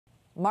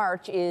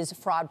March is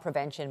Fraud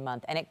Prevention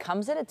Month, and it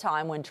comes at a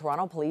time when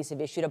Toronto police have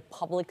issued a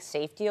public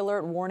safety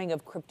alert warning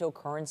of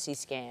cryptocurrency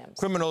scams.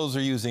 Criminals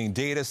are using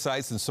data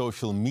sites and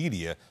social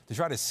media to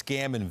try to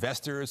scam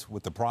investors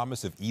with the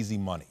promise of easy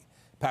money.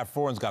 Pat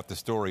Foran's got the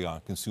story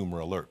on Consumer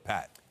Alert.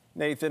 Pat.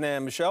 Nathan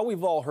and Michelle,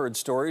 we've all heard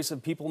stories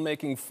of people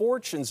making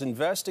fortunes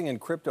investing in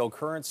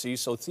cryptocurrency,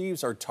 so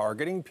thieves are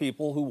targeting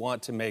people who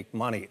want to make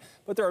money.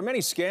 But there are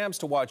many scams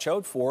to watch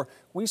out for.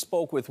 We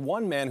spoke with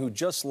one man who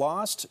just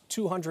lost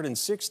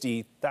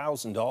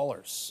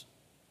 $260,000.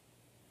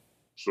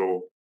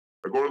 So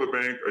I go to the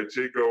bank, I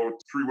take out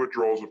 3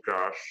 withdrawals of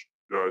cash.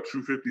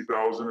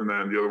 $250,000, and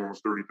then the other one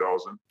was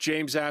 $30,000.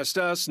 James asked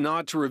us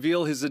not to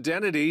reveal his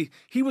identity.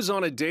 He was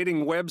on a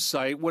dating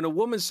website when a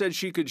woman said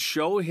she could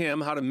show him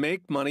how to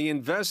make money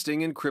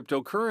investing in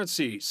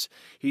cryptocurrencies.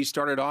 He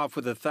started off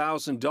with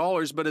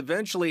 $1,000, but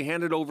eventually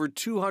handed over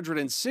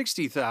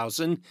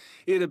 $260,000.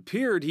 It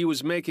appeared he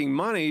was making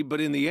money, but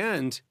in the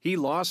end, he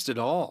lost it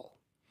all.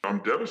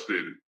 I'm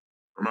devastated.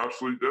 I'm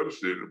absolutely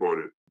devastated about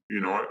it.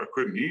 I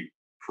couldn't eat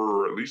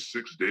for at least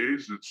 6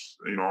 days.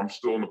 I'm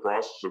still in the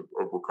process of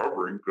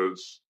recovering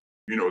because,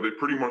 they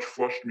pretty much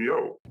flushed me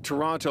out.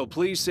 Toronto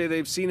police say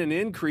they've seen an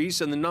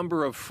increase in the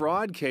number of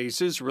fraud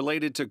cases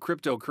related to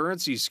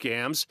cryptocurrency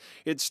scams.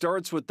 It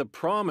starts with the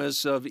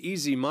promise of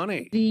easy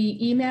money. The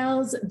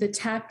emails, the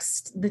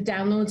text, the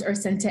downloads are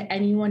sent to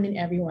anyone and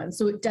everyone,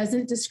 so it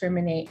doesn't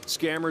discriminate.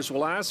 Scammers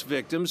will ask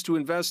victims to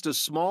invest a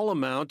small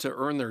amount to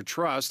earn their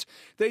trust.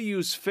 They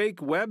use fake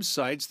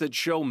websites that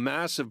show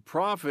massive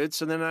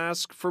profits and then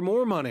ask for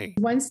more money.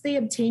 Once they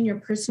obtain your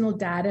personal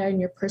data and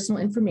your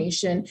personal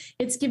information,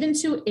 it's given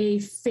to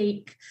a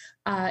fake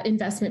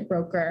investment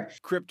broker.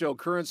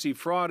 Cryptocurrency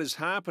fraud is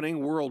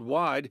happening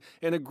worldwide,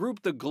 and a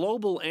group, the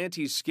Global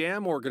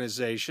Anti-Scam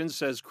Organization,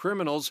 says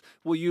criminals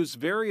will use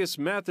various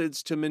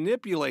methods to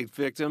manipulate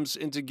victims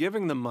into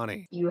giving them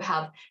money. You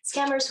have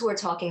scammers who are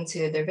talking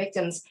to their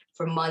victims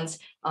for months,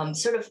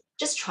 sort of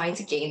just trying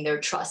to gain their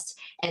trust,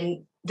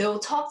 and they'll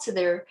talk to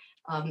their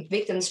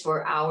victims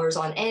for hours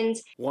on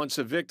end. Once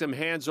a victim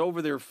hands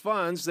over their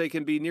funds, they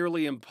can be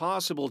nearly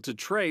impossible to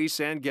trace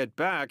and get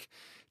back.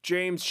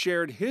 James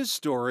shared his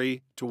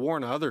story to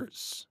warn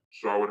others.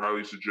 So I would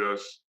highly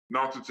suggest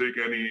not to take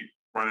any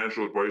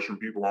financial advice from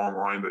people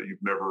online that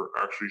you've never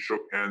actually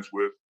shook hands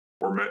with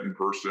or met in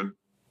person.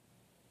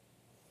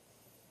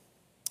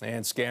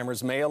 And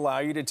scammers may allow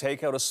you to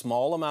take out a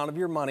small amount of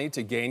your money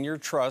to gain your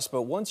trust,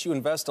 but once you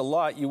invest a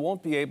lot, you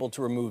won't be able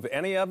to remove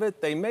any of it.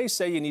 They may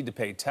say you need to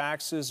pay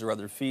taxes or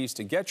other fees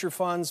to get your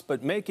funds,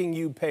 but making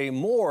you pay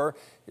more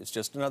is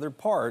just another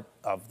part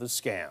of the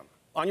scam.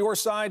 On your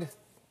side,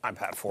 I'm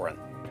Pat Foran.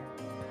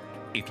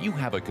 If you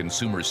have a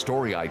consumer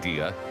story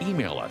idea,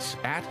 email us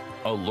at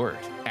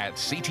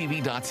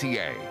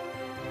alert@ctv.ca.